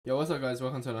Yo, what's up guys,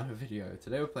 welcome to another video.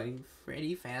 Today we're playing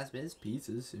Freddy Fazbear's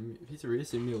Pizzeria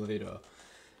Simulator.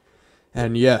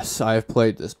 And yes, I've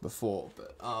played this before,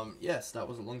 but yes, that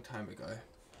was a long time ago.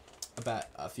 About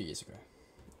a few years ago.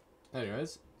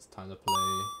 Anyways, it's time to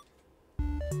play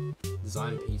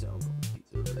Design Pizza.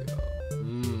 Pizzeria.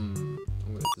 I'm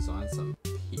gonna design some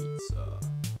pizza.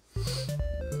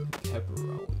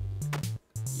 Pepperoni.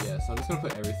 Yes, I'm just gonna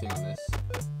put everything on this.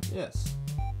 Yes.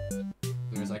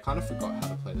 Anyways, I kind of forgot how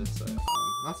to play this, so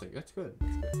that's it. That's good.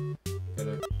 Go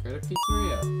to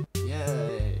Pizzeria.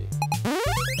 Yay!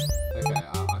 Okay,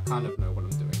 I kind of know what I'm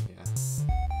doing here.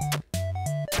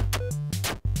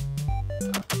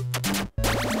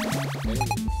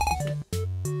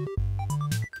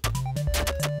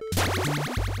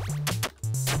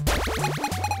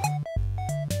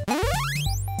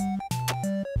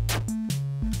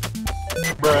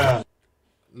 Bruh.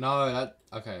 No, that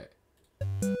okay.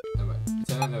 Never mind.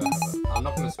 Never have it. I'm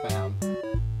not gonna spam.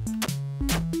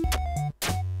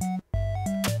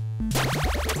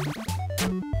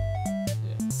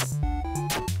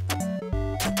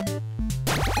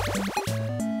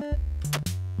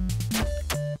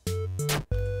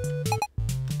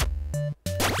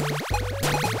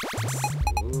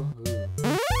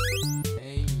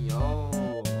 Hey yo.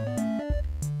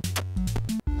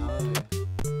 No.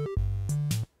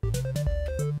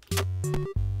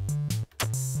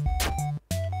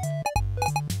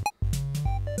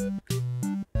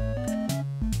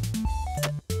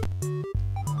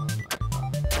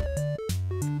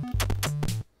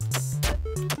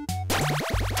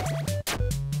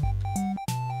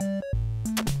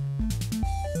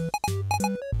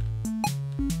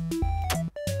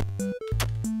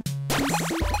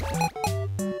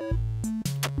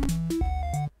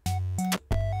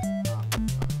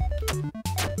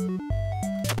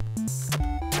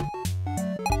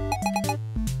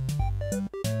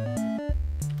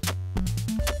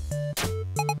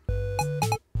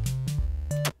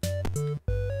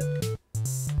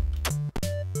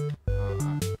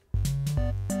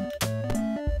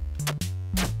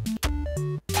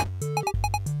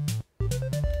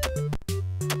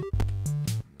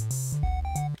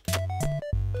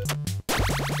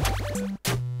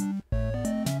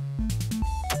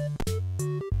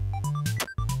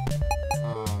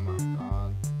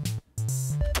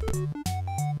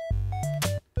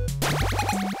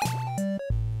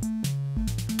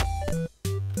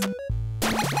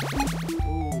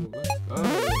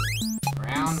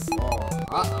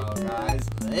 Uh-oh, guys,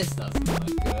 this doesn't look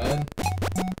good.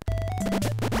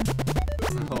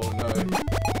 Oh no. Okay.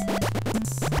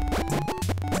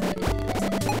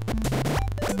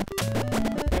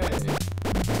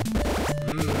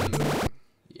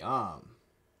 Yum.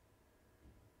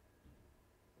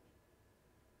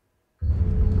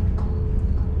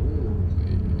 Ooh,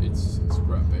 it's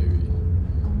crap, baby.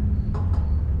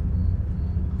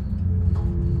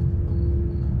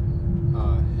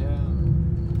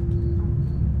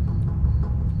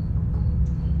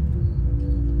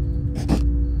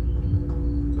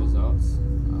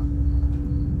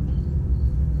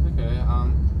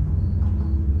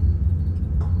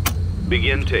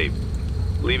 Begin tape.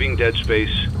 Leaving dead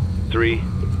space. 3,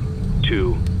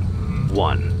 2,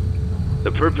 1.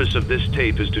 The purpose of this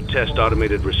tape is to test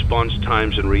automated response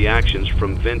times and reactions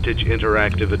from vintage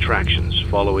interactive attractions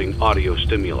following audio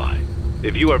stimuli.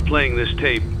 If you are playing this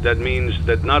tape, that means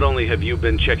that not only have you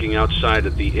been checking outside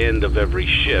at the end of every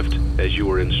shift, as you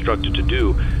were instructed to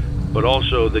do, but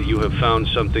also that you have found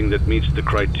something that meets the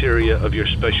criteria of your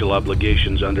special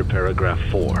obligations under paragraph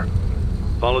 4.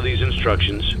 Follow these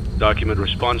instructions, document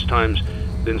response times,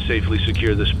 then safely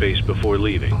secure the space before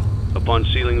leaving. Upon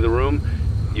sealing the room,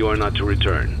 you are not to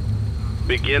return.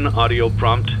 Begin audio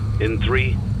prompt in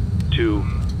 3, 2,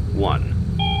 1.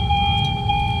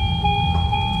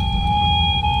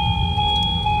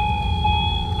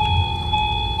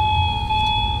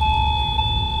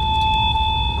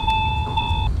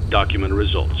 Document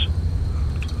results.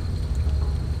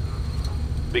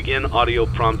 Begin audio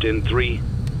prompt in 3,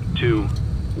 2,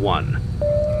 1.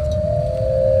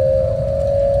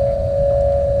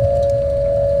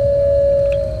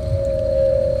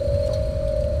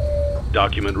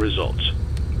 Document results.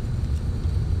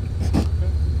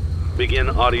 Begin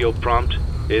audio prompt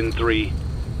in 3,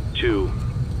 2,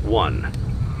 1.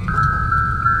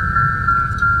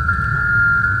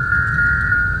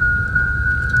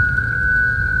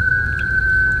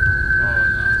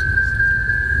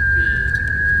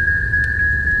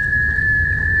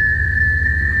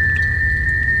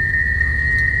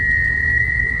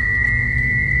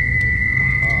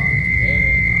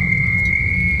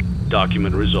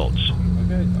 Document results.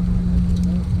 Okay, document.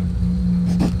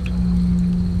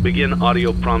 Begin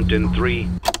audio prompt in 3,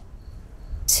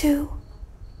 2,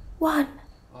 1.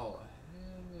 Oh,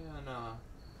 hell nah.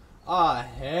 Oh,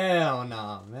 hell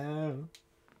nah, man.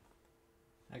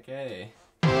 Okay.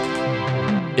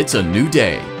 It's a new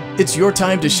day. It's your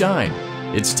time to shine.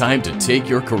 It's time to take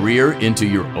your career into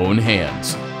your own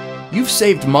hands. You've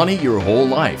saved money your whole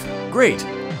life. Great.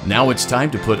 Now it's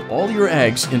time to put all your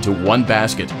eggs into one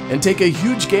basket and take a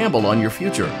huge gamble on your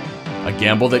future. A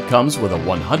gamble that comes with a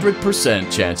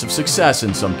 100% chance of success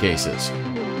in some cases.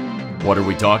 What are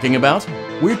we talking about?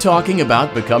 We're talking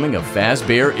about becoming a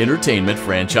Fazbear Entertainment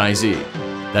franchisee.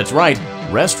 That's right,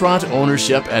 restaurant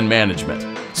ownership and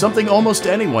management. Something almost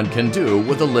anyone can do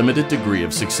with a limited degree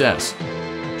of success.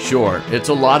 Sure, it's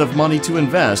a lot of money to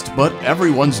invest, but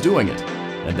everyone's doing it.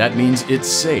 And that means it's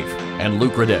safe and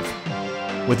lucrative.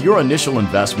 With your initial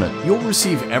investment, you'll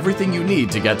receive everything you need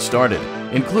to get started,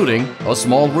 including a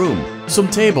small room, some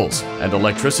tables, and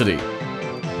electricity.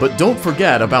 But don't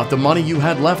forget about the money you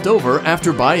had left over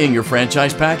after buying your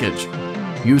franchise package.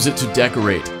 Use it to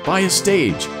decorate, buy a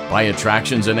stage, buy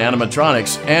attractions and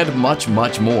animatronics, and much,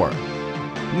 much more.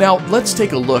 Now, let's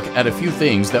take a look at a few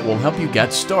things that will help you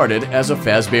get started as a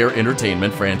Fazbear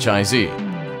Entertainment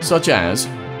franchisee, such as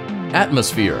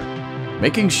atmosphere.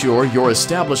 Making sure your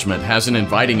establishment has an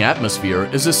inviting atmosphere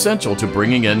is essential to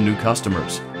bringing in new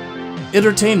customers.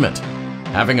 Entertainment.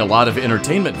 Having a lot of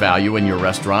entertainment value in your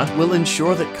restaurant will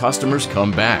ensure that customers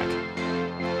come back.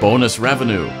 Bonus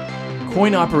revenue.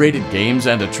 Coin-operated games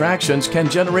and attractions can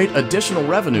generate additional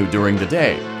revenue during the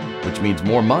day, which means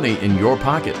more money in your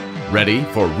pocket, ready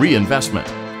for reinvestment.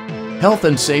 Health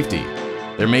and safety.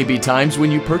 There may be times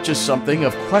when you purchase something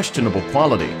of questionable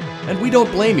quality, and we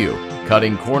don't blame you.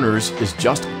 Cutting corners is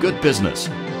just good business.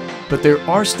 But there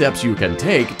are steps you can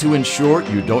take to ensure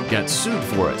you don't get sued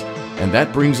for it. And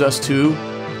that brings us to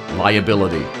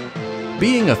liability.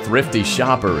 Being a thrifty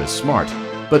shopper is smart,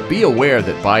 but be aware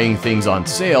that buying things on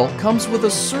sale comes with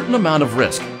a certain amount of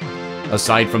risk.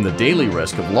 Aside from the daily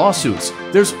risk of lawsuits,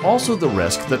 there's also the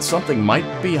risk that something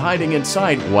might be hiding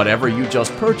inside whatever you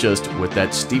just purchased with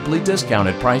that steeply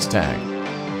discounted price tag.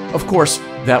 Of course,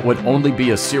 that would only be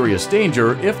a serious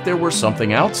danger if there were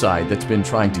something outside that's been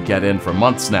trying to get in for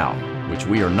months now, which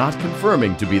we are not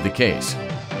confirming to be the case.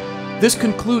 This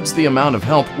concludes the amount of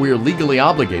help we are legally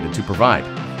obligated to provide.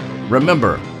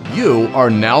 Remember, you are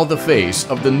now the face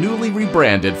of the newly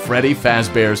rebranded Freddy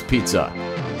Fazbear's Pizza.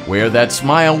 Wear that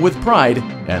smile with pride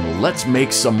and let's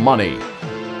make some money.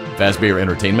 Fazbear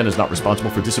Entertainment is not responsible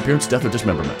for disappearance, death, or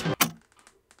dismemberment.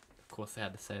 Of course they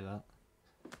had to say that.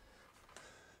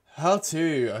 How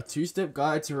to, a two-step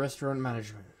guide to restaurant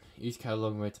management. Use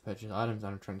catalog mode to purchase items,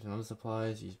 animatronics, and other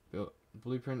supplies. Use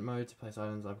blueprint mode to place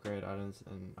items,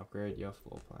 and upgrade your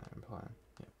floor plan.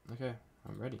 Yeah, okay,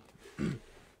 I'm ready.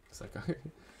 It's like,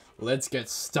 let's get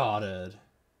started.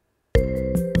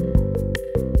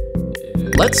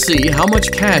 Let's see how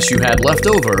much cash you had left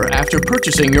over after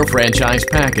purchasing your franchise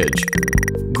package.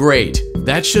 Great,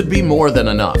 that should be more than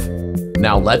enough.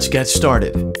 Now let's get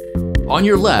started. On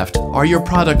your left are your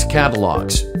product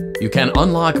catalogs. You can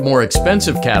unlock more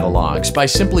expensive catalogs by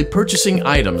simply purchasing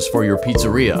items for your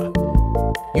pizzeria.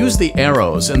 Use the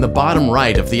arrows in the bottom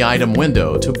right of the item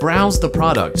window to browse the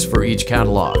products for each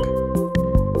catalog.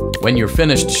 When you're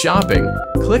finished shopping,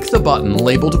 click the button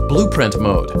labeled Blueprint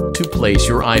Mode to place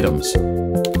your items.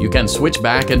 You can switch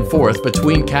back and forth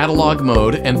between Catalog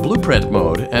Mode and Blueprint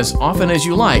Mode as often as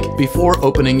you like before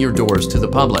opening your doors to the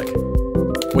public.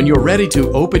 When you're ready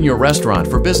to open your restaurant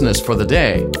for business for the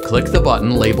day, click the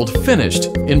button labeled Finished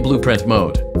in Blueprint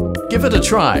Mode. Give it a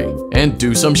try and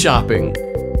do some shopping.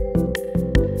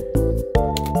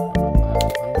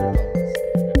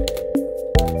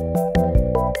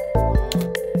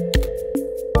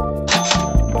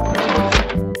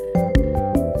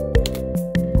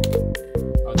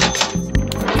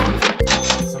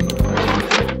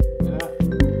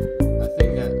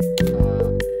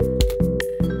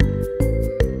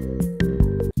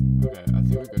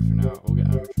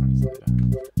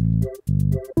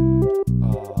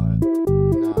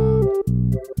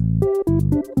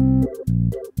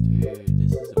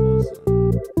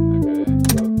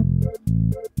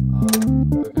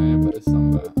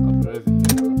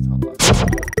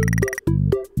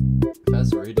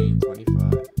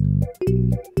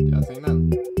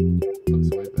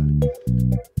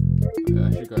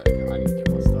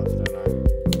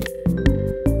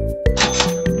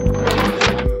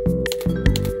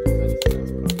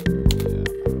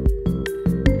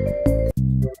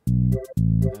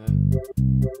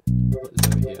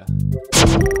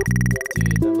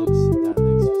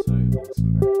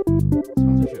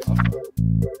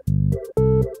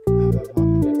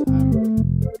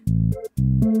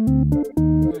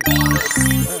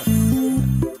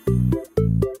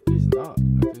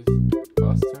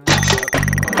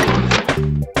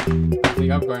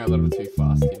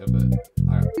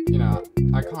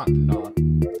 not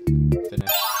finish.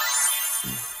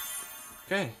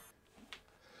 Okay.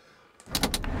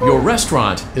 Your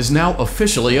restaurant is now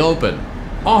officially open.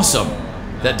 Awesome!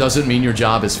 That doesn't mean your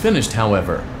job is finished,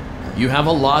 however. You have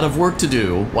a lot of work to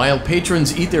do while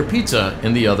patrons eat their pizza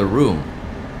in the other room.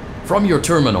 From your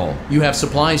terminal, you have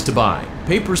supplies to buy,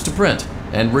 papers to print,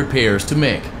 and repairs to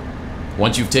make.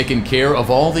 Once you've taken care of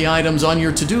all the items on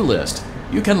your to-do list,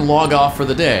 you can log off for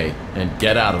the day and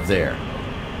get out of there.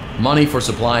 Money for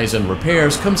supplies and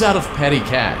repairs comes out of petty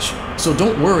cash, so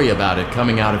don't worry about it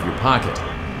coming out of your pocket.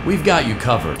 We've got you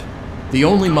covered. The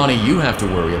only money you have to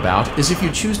worry about is if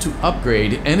you choose to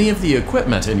upgrade any of the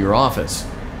equipment in your office.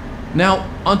 Now,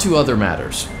 onto other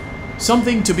matters.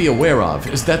 Something to be aware of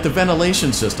is that the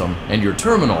ventilation system and your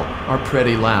terminal are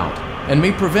pretty loud and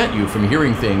may prevent you from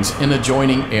hearing things in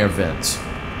adjoining air vents.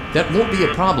 That won't be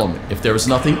a problem if there is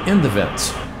nothing in the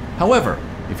vents. However,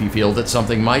 if you feel that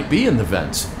something might be in the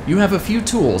vents, you have a few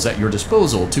tools at your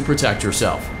disposal to protect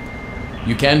yourself.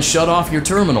 You can shut off your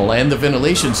terminal and the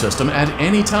ventilation system at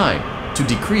any time to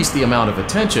decrease the amount of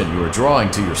attention you are drawing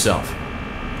to yourself.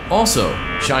 Also,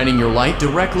 shining your light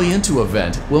directly into a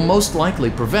vent will most likely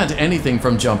prevent anything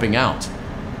from jumping out.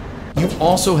 You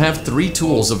also have 3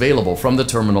 tools available from the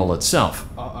terminal itself.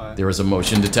 There is a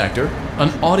motion detector, an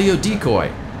audio decoy,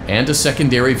 and a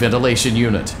secondary ventilation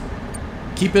unit.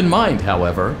 Keep in mind,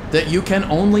 however, that you can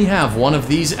only have one of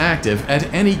these active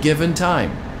at any given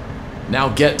time. Now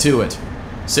get to it.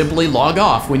 Simply log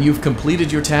off when you've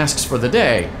completed your tasks for the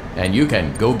day, and you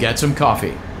can go get some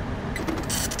coffee.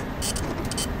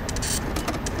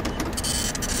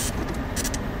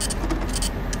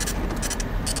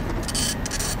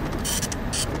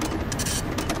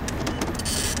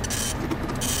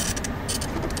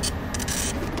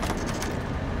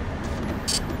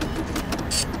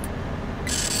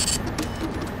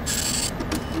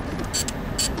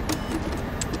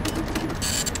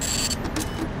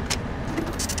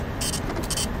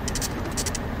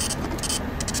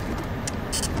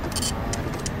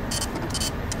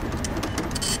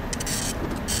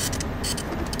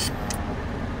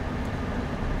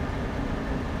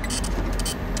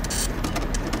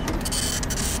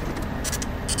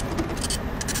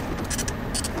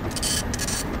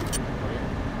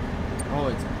 Oh,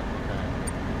 it's okay.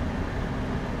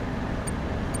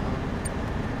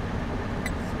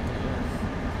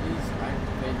 Please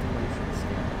activate the motion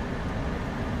scan.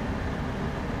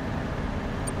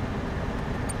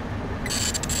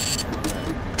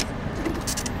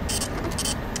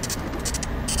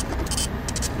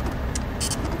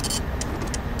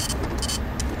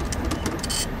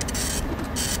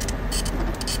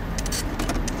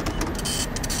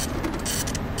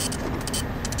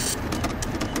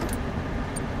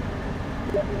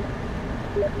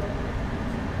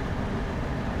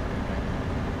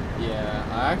 Yeah,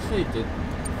 I actually did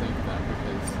think that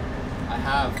because I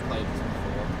have played this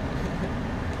before.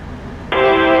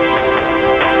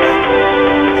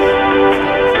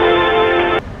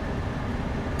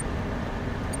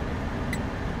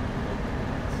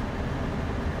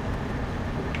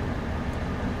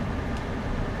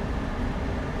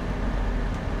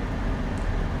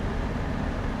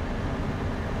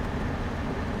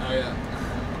 Oh yeah.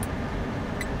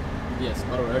 Yes,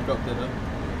 by the way, I got dinner.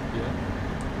 Yeah.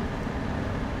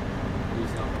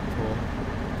 He's not on tour.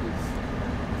 He's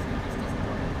just doesn't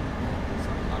want it. Or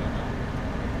something, I don't know.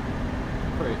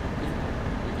 Pretty,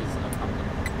 because I'm coming on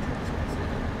the tour, so I'll see you.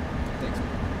 Thanks.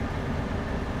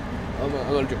 I'm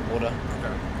gonna drink water.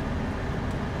 Okay.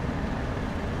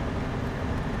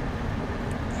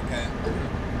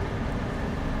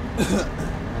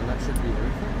 And that should be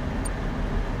everything.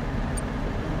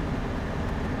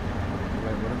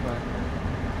 Wait, what if I...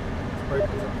 It's probably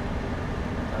pizza.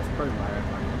 That's probably my own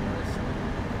money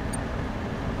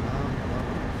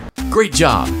anyways. Great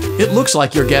job! It looks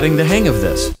like you're getting the hang of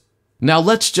this. Now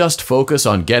let's just focus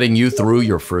on getting you through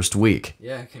your first week.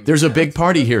 Yeah, There's a big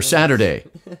party here Saturday,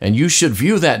 and you should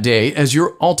view that day as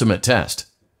your ultimate test.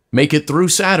 Make it through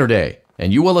Saturday,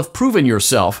 and you will have proven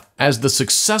yourself as the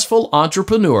successful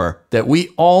entrepreneur that we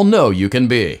all know you can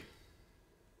be.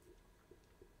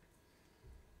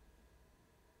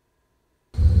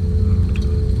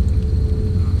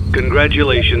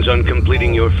 Congratulations on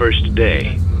completing your first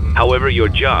day. However, your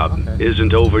job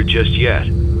isn't over just yet.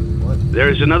 There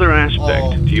is another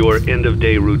aspect to your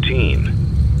end-of-day routine,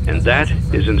 and that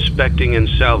is inspecting and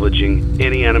salvaging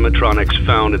any animatronics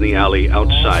found in the alley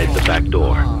outside the back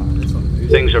door.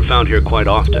 Things are found here quite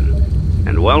often,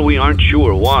 and while we aren't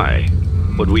sure why,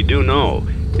 what we do know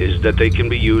is that they can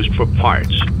be used for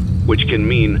parts, which can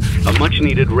mean a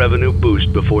much-needed revenue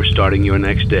boost before starting your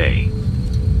next day.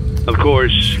 Of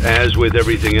course, as with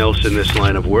everything else in this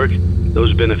line of work,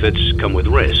 those benefits come with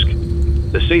risk.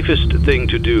 The safest thing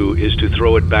to do is to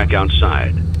throw it back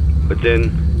outside, but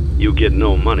then you get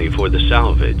no money for the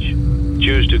salvage.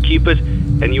 Choose to keep it,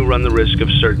 and you run the risk of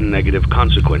certain negative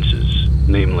consequences,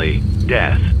 namely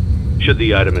death, should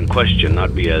the item in question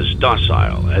not be as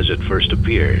docile as it first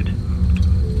appeared.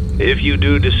 If you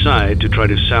do decide to try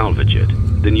to salvage it,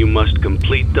 then you must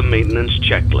complete the maintenance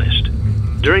checklist.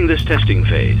 During this testing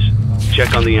phase,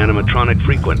 check on the animatronic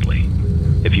frequently.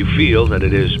 If you feel that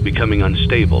it is becoming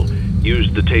unstable,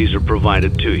 use the taser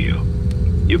provided to you.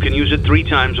 You can use it 3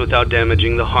 times without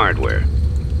damaging the hardware.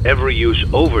 Every use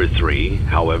over 3,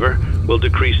 however, will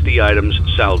decrease the item's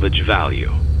salvage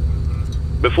value.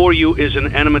 Before you is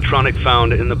an animatronic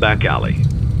found in the back alley.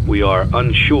 We are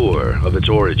unsure of its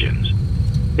origins.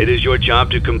 It is your job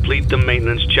to complete the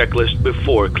maintenance checklist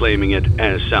before claiming it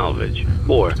as salvage.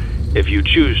 Or, if you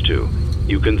choose to,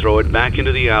 you can throw it back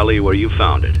into the alley where you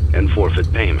found it and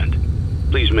forfeit payment.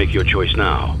 Please make your choice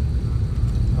now.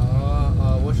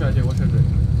 What should I do? What should I do?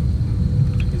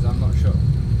 Because I'm not sure.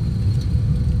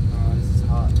 This is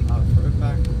hard. I'll throw it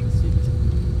back. Let's see.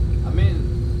 I mean,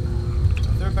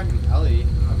 I'll throw it back in the alley.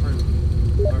 I'll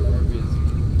probably is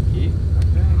here.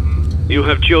 Okay. You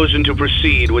have chosen to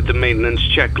proceed with the maintenance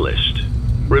checklist.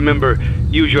 Remember,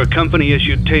 use your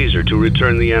company-issued taser to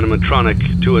return the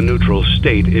animatronic to a neutral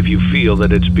state if you feel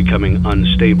that it's becoming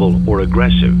unstable or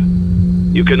aggressive.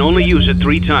 You can only use it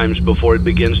 3 times before it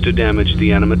begins to damage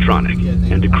the animatronic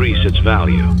and decrease its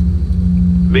value.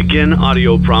 Begin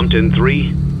audio prompt in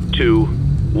 3, 2,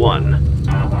 1.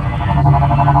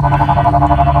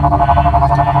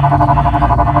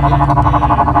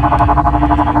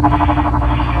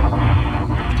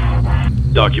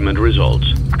 Document results.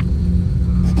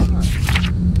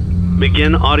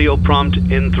 Begin audio prompt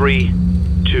in 3,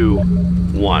 2,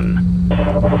 1.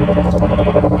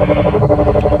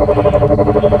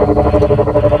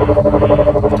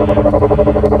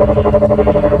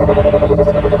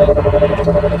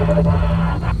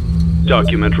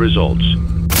 Document results.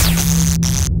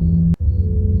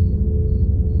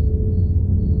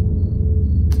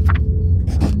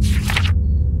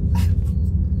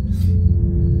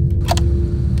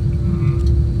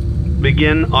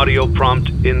 Begin audio prompt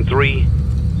in 3,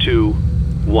 2,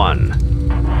 1.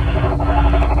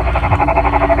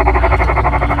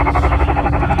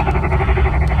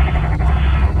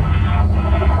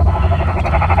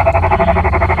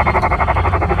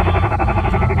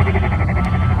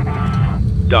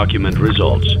 Document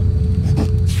results.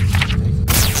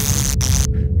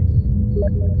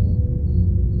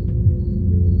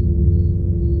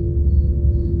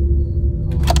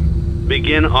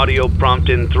 Begin audio prompt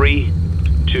in 3,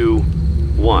 2,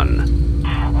 1.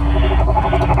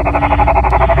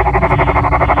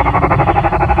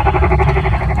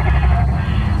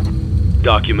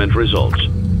 Document results.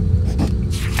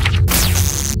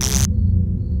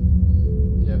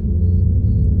 Yep.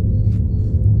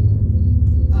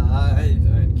 I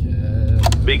don't care.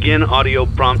 Begin audio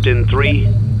prompt in 3,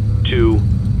 2,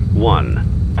 1.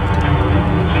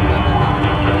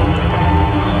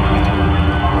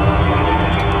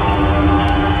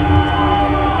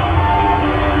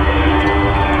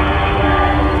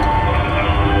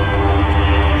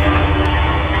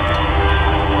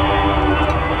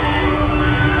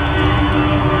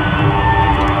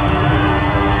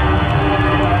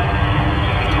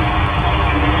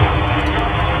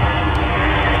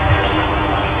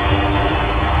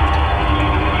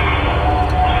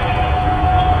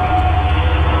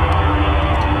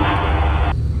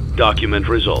 Document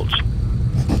results.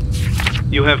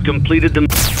 You have completed the...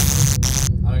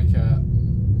 I don't care.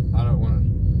 I don't want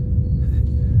it.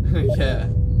 I don't care.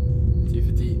 T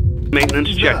for T. Maintenance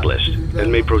checklist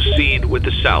and may proceed with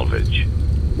the salvage.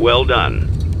 Well done.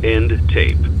 End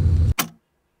tape.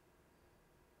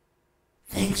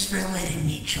 Thanks for letting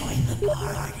me join the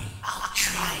party. I'll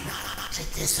try not to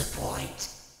disappoint.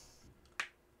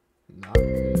 Not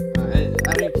really.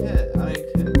 I don't care. I don't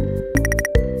care.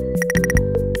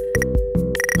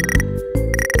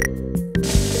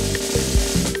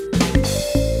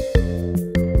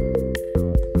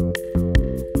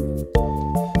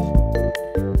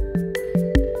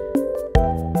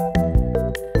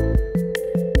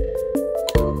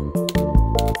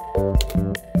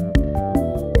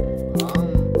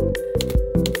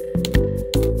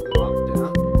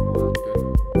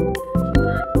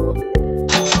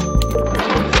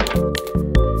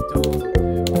 Don't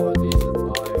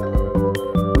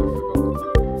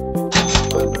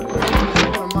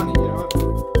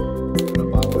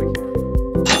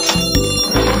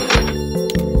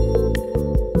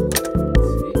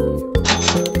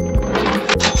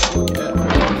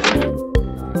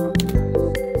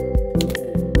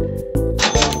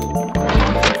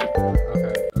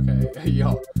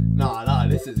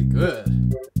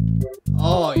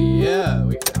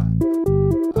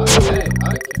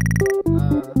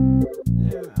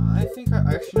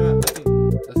actually, no, I think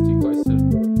that's too close to.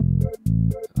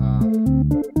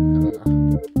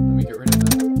 Let me get rid of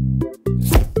that.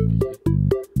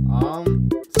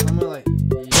 Somewhere like here.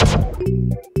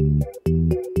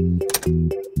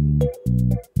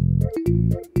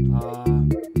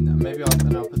 No, maybe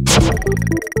I'll put this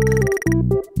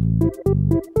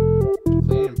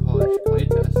clean and polish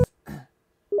playtest.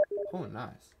 Oh,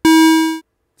 nice.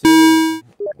 2,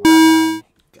 1,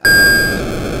 go.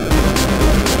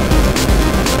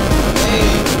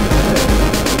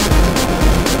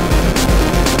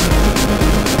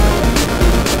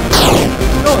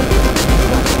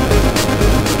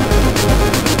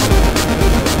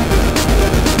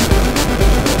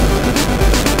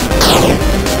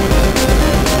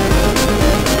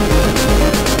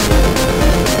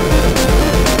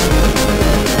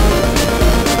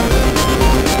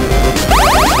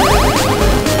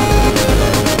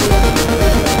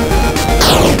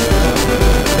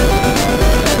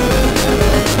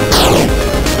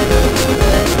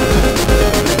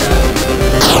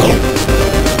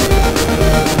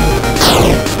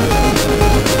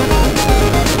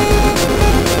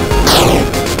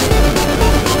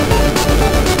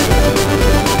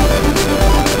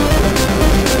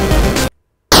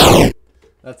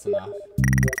 That's enough.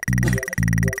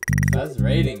 That's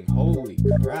rating. Holy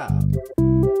crap.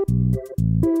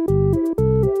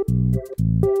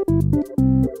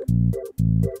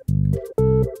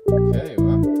 Okay,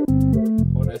 well,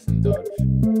 hold S and dodge.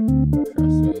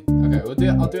 Trust me. Okay, we'll do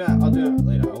it. I'll do that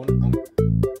later. I don't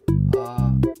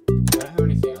have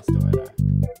anything else, do I?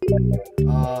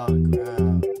 Oh,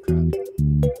 crap.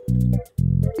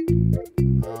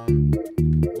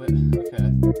 Wait, okay.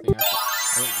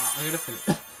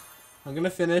 I'm gonna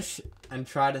finish and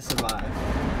try to survive.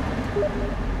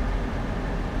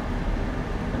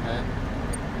 Okay.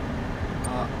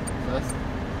 First,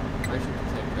 I should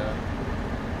take that.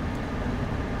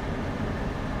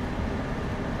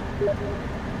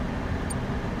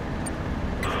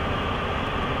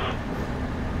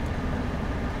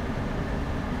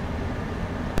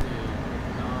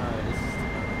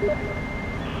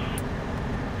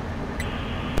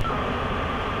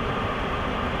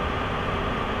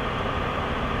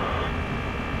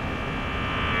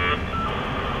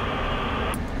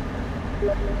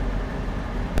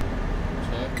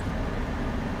 Check.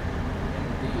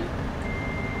 Indeed.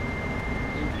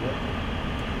 Input.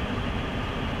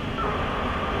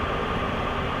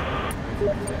 Where's it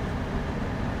check?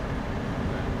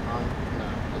 Okay. No,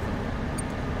 doesn't work.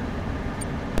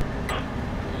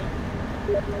 Yeah.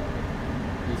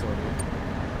 He's audio.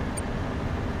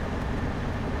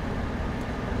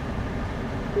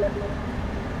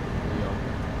 Leo.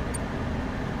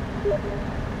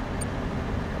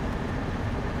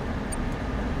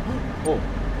 Oh,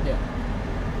 yeah.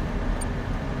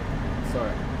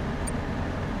 Sorry.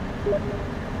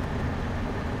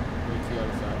 Move to the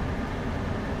other side.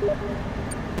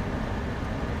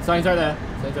 Signs right there.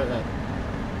 Signs right there.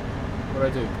 What do I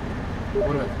do?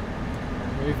 What do I do?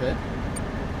 Move it.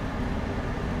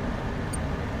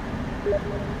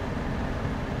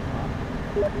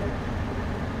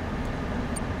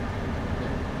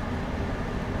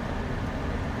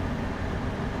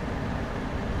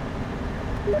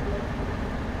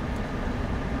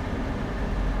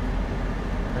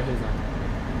 Right here's that.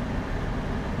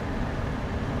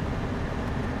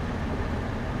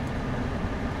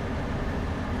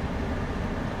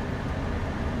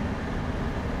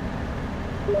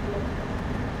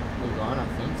 Move on, I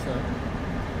think so.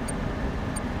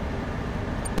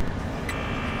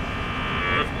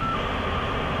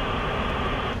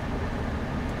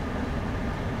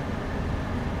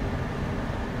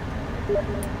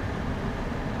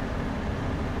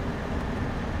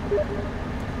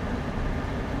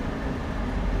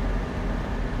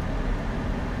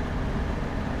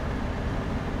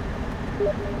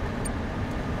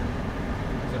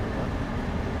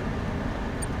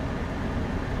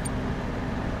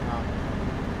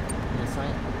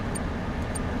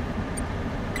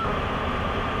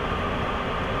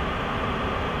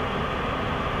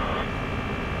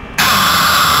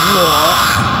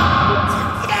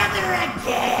 Together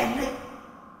again.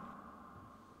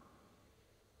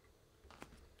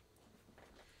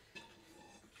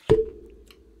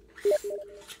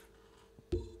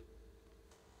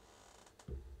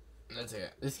 That's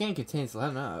it. This game contains, I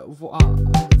don't know.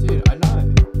 Dude, I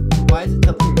know. Why is it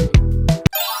telling me?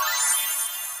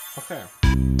 Okay.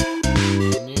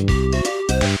 Continue.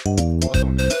 Also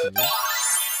want to continue.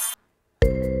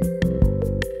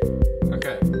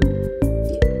 Okay.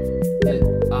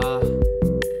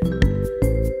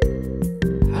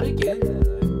 How to get in there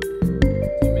though?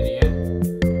 Too many yet?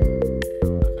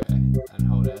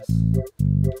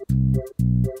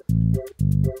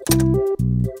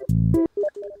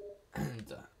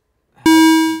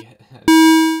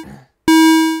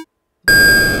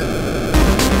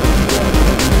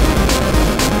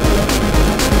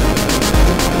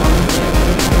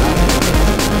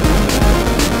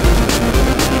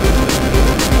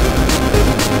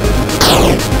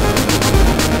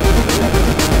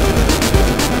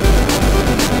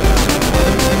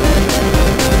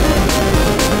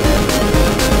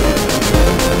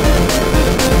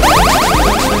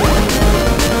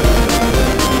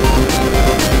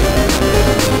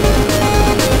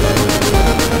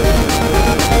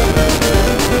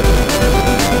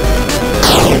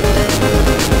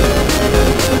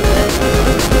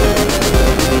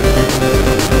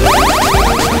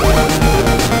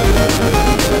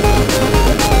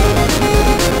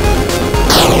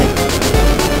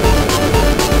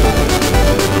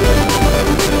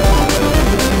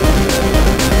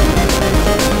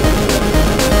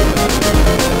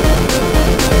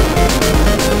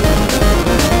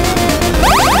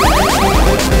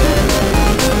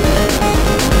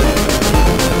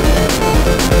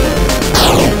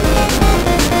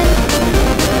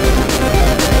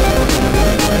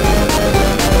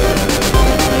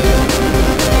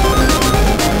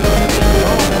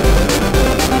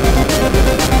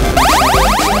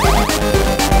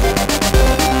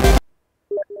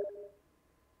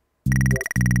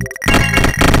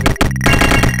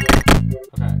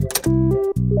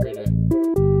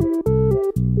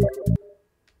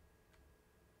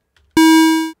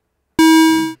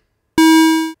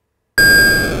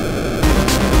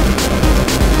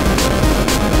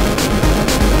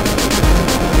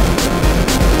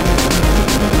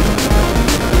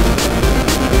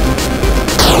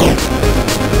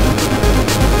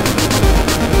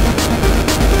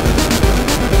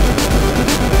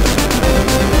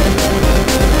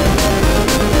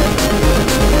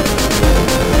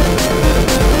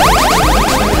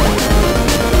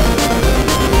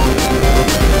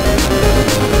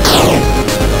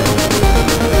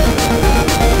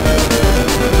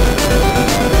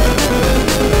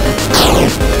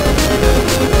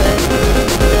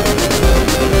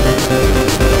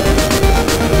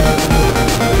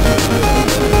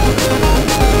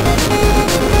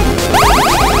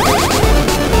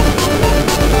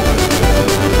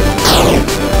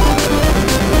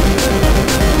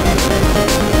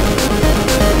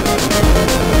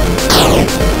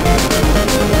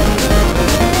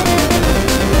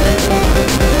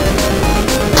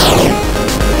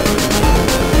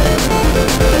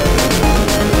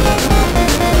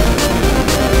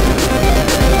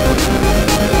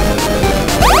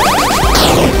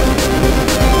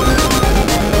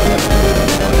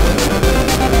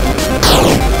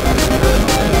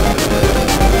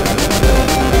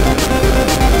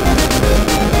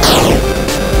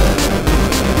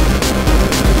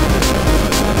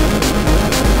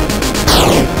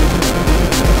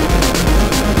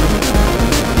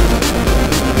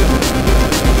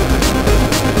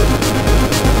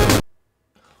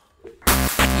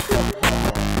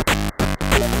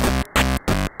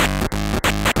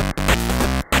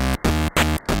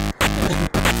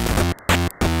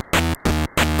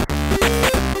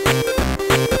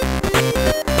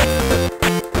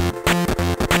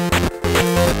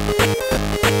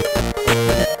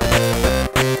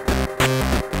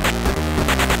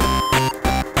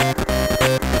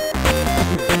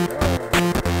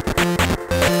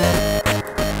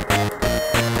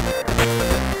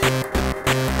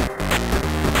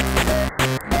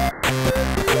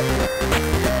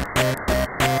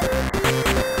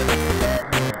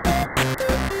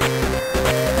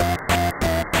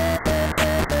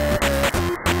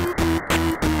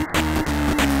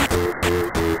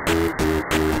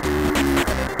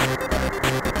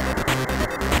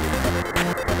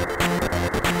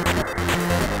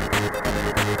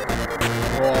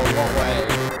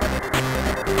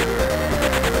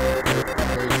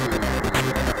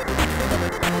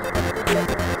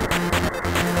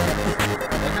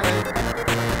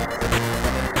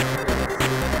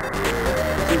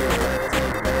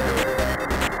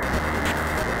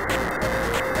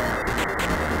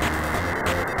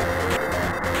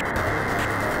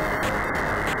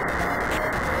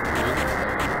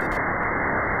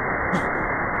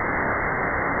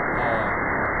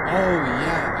 Oh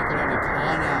yeah, I got out of the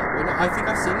car now. Wait, no, I think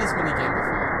I've seen this mini game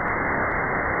before.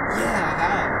 Yeah, I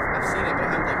have. I've seen it, but I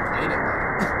haven't like played it like.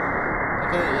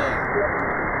 Okay, yeah.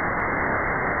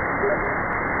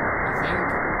 I think.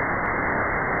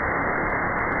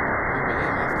 Wait, really?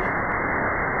 I'm after him?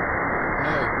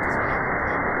 No, because we're not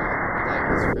purple guy. We're like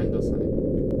his friend or something.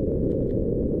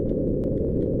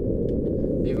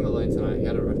 Leave him alone tonight. He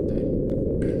had a rough day.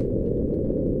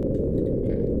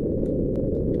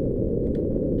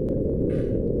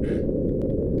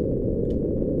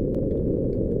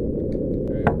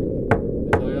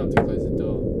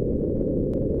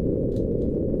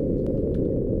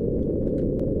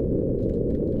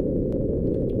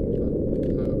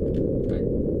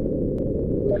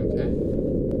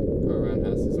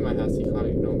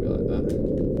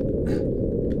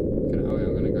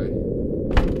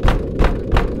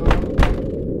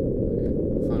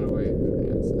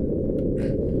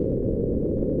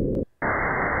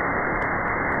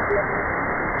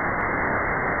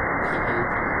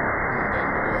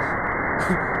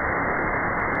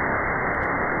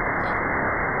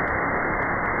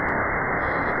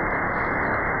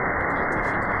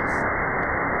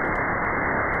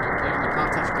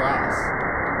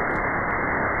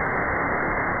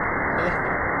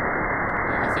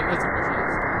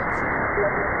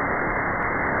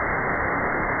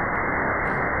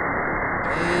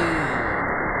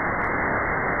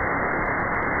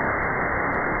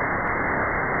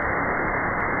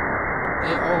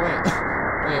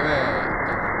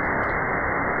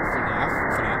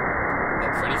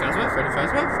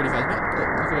 Freddy Fazbear?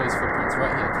 Look at those footprints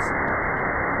right here. Just,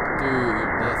 dude,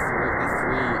 the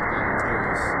three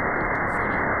toes.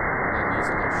 Freddy. And then these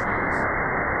are those shoes.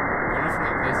 Run off from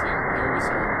that place again. He will be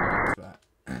sorry when he gets back.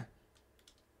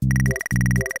 Oh,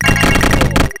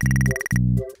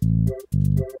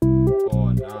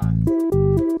 nice.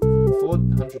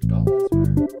 $400, bro.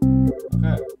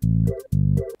 Okay.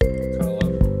 Kinda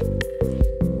love it.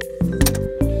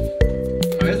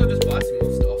 I guess I'll just buy some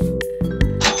more stuff.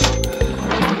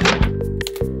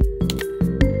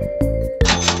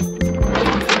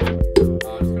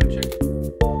 I'm just gonna check.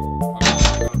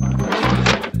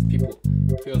 People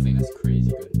think that's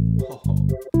crazy good. Oh.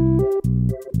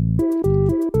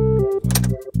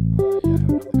 Yeah, I have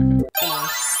nothing. Okay.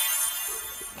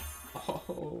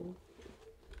 Oh.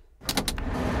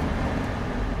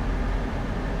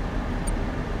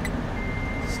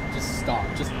 Just start.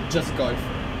 Just go for it.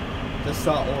 Just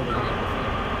start ordering everything.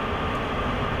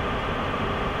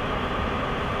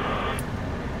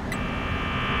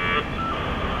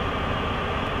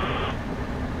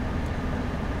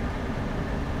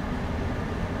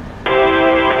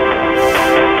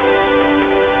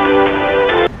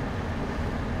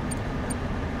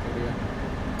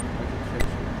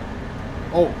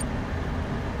 Oh!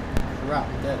 Crap,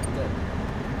 I'm dead, I'm dead.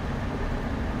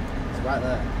 It's right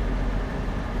there.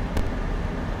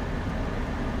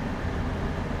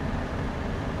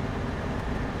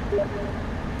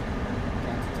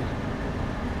 Count to 10.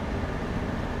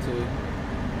 2,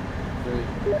 3,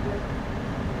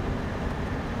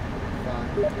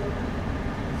 5, 6.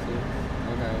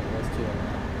 Okay, let's kill it now.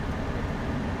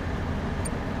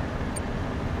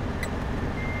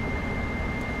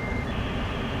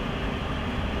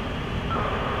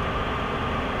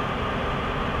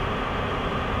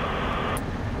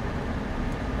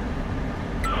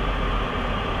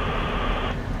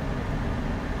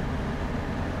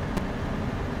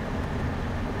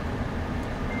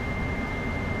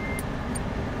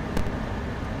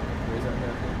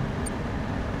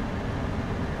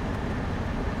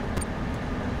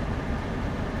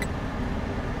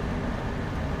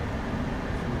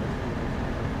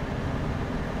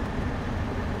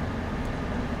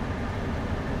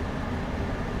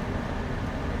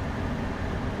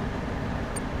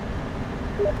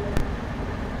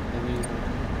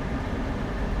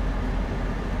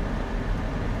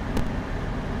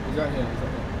 He's right here, he's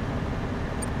right here.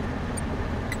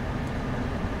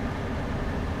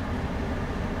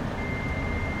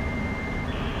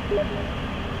 Do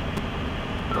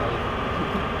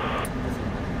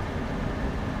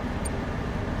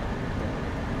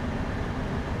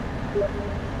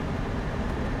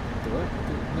it?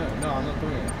 No, I'm not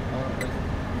doing it. I'm not doing it.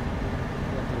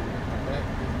 Okay.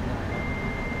 No.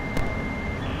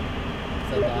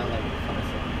 Set down like 5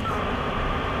 seconds.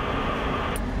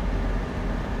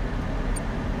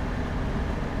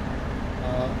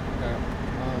 Okay.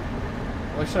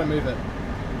 Where should I move it?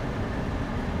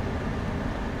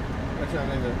 Where should I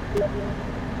move it?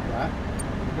 Right?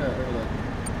 Okay, over there.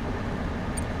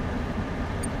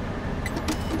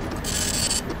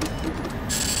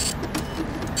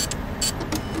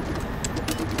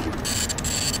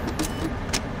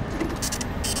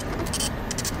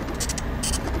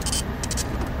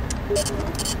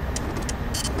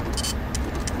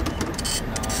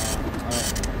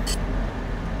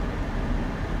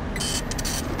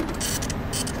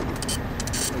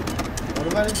 What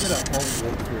if I just did a whole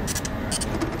walkthrough?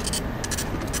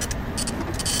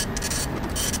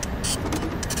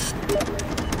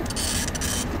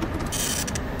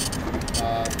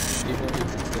 People who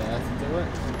dare to do it?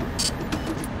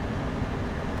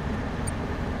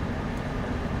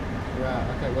 Right,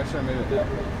 okay, where should I move it now,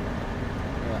 please?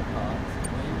 Right, parts.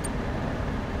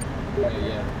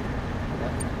 Yeah.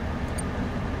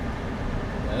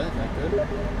 There, is that good?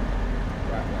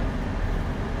 Right, left.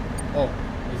 Oh,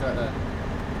 he's right there.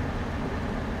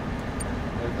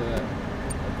 Over there.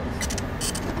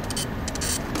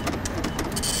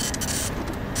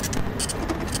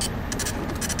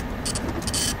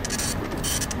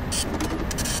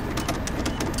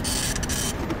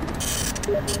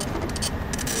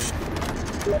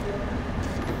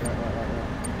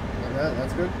 Right.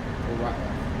 That's good? Or right?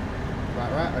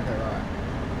 Okay, right.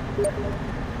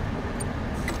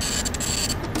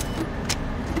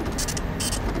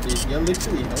 Dude, you're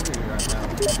literally helping me right now.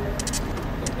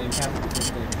 In capital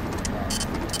 15.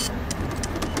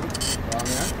 Well, I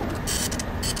mean, I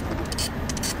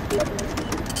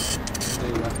do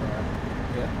left or right.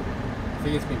 Yeah? I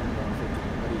think it's been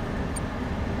 150. What do you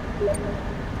think?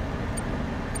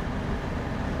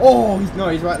 Oh,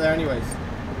 he's right there anyways.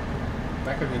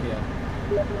 Back over here.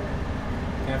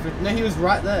 No, he was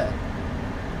right there.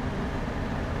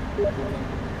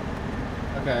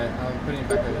 Okay, I'm putting it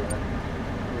back over there.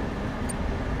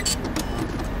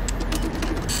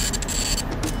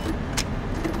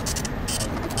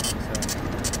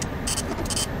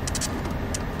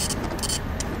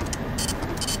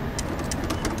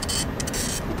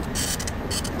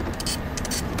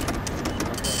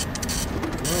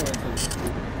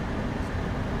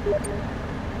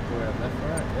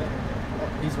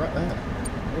 He's right there.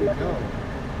 There you go.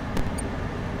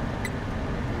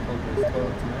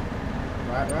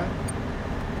 Right, right.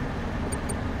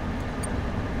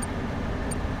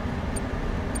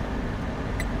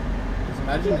 Just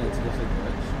imagine it's just a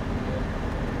glitch. Yeah.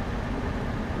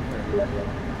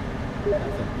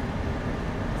 Nothing.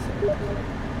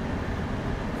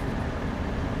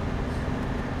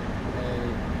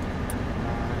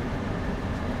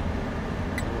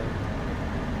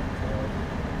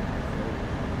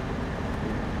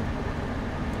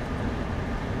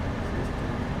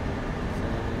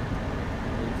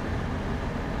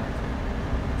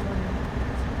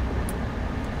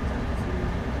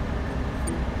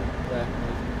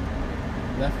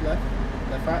 Left, left,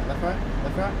 left, right, left, right,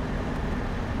 left, right.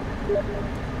 Left,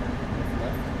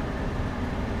 left.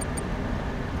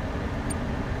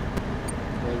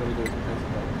 All I gotta do is replace the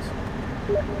buttons.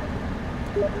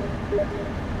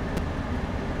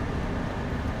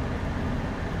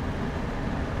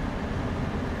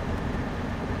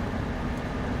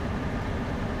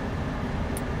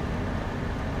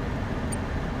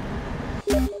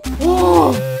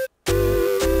 Oh!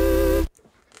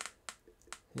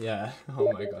 Yeah,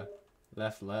 oh my god.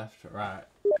 Left, left, right.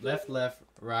 Left, left,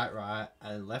 right, right,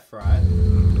 and left, right.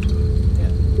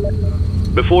 Yeah.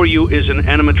 Before you is an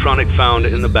animatronic found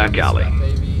in the back alley.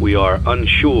 We are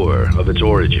unsure of its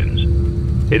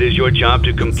origins. It is your job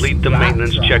to complete the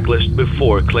maintenance checklist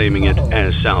before claiming it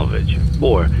as salvage.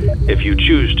 Or, if you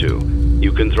choose to,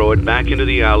 you can throw it back into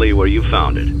the alley where you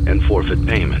found it and forfeit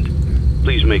payment.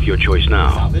 Please make your choice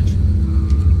now. Salvage?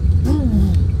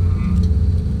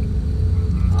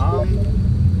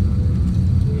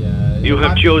 You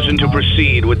have chosen to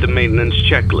proceed with the maintenance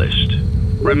checklist.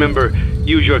 Remember,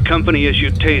 use your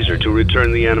company-issued taser to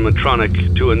return the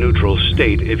animatronic to a neutral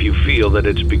state if you feel that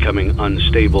it's becoming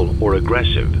unstable or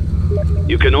aggressive.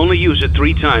 You can only use it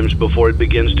 3 times before it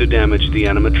begins to damage the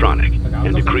animatronic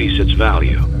and decrease its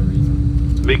value.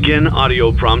 Begin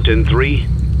audio prompt in 3,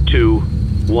 2,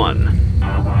 1.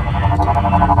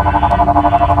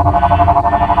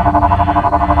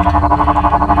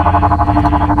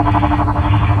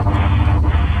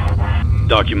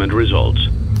 Document results.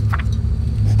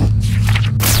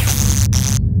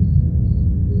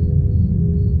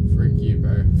 Frick you,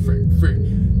 bro.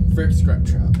 Frick scrap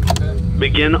trap. Okay.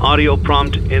 Begin audio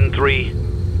prompt in 3,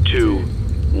 2,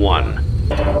 1.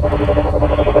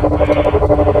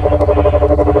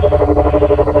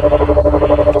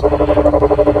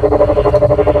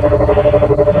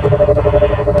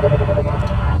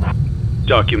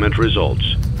 Document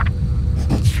results.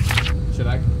 Should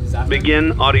I? Is that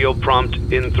Begin audio prompt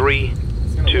in 3,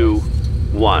 2,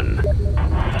 1.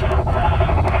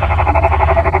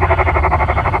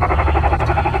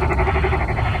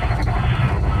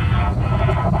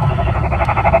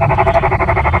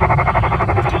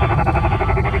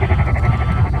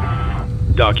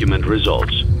 Document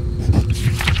results.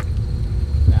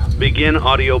 now? Begin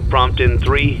audio prompt in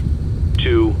 3,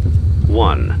 2,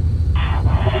 1.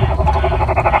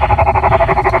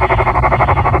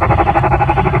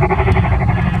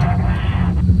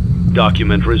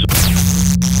 Document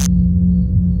results.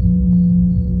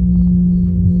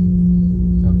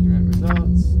 Document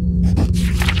results.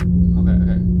 Okay,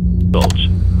 okay. Results.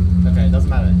 Okay, it doesn't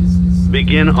matter. It's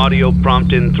Begin audio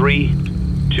prompt in 3,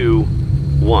 2,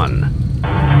 1.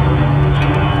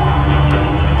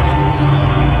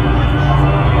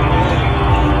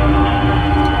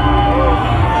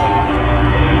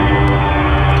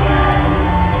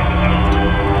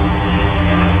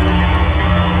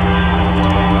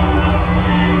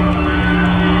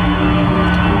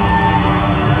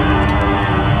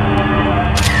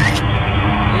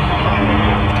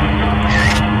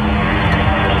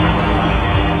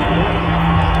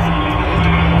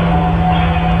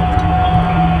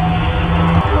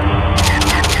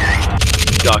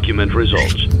 Document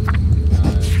results.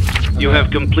 You have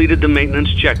completed the maintenance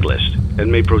checklist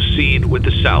and may proceed with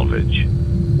the salvage.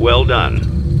 Well done.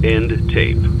 End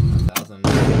tape.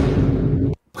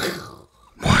 1,000.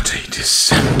 What a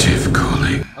deceptive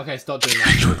calling. Okay, stop doing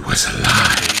I that. knew it was a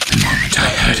lie the moment I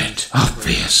heard it,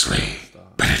 obviously.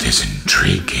 But it is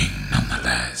intriguing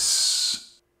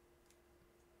nonetheless.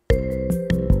 Oh,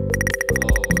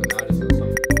 now I just got some.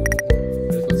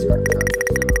 I just got scrap trap.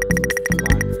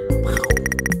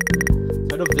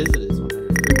 Total visitors when I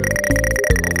remove me.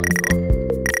 Oh my god.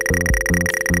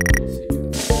 We'll see.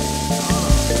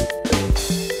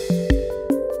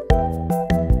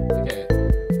 Okay,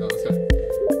 now let's go.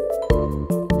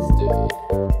 Stay dark.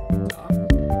 Yeah.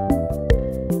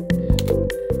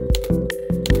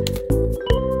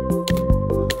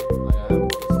 I am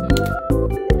stay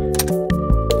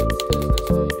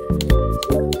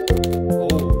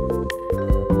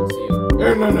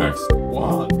next.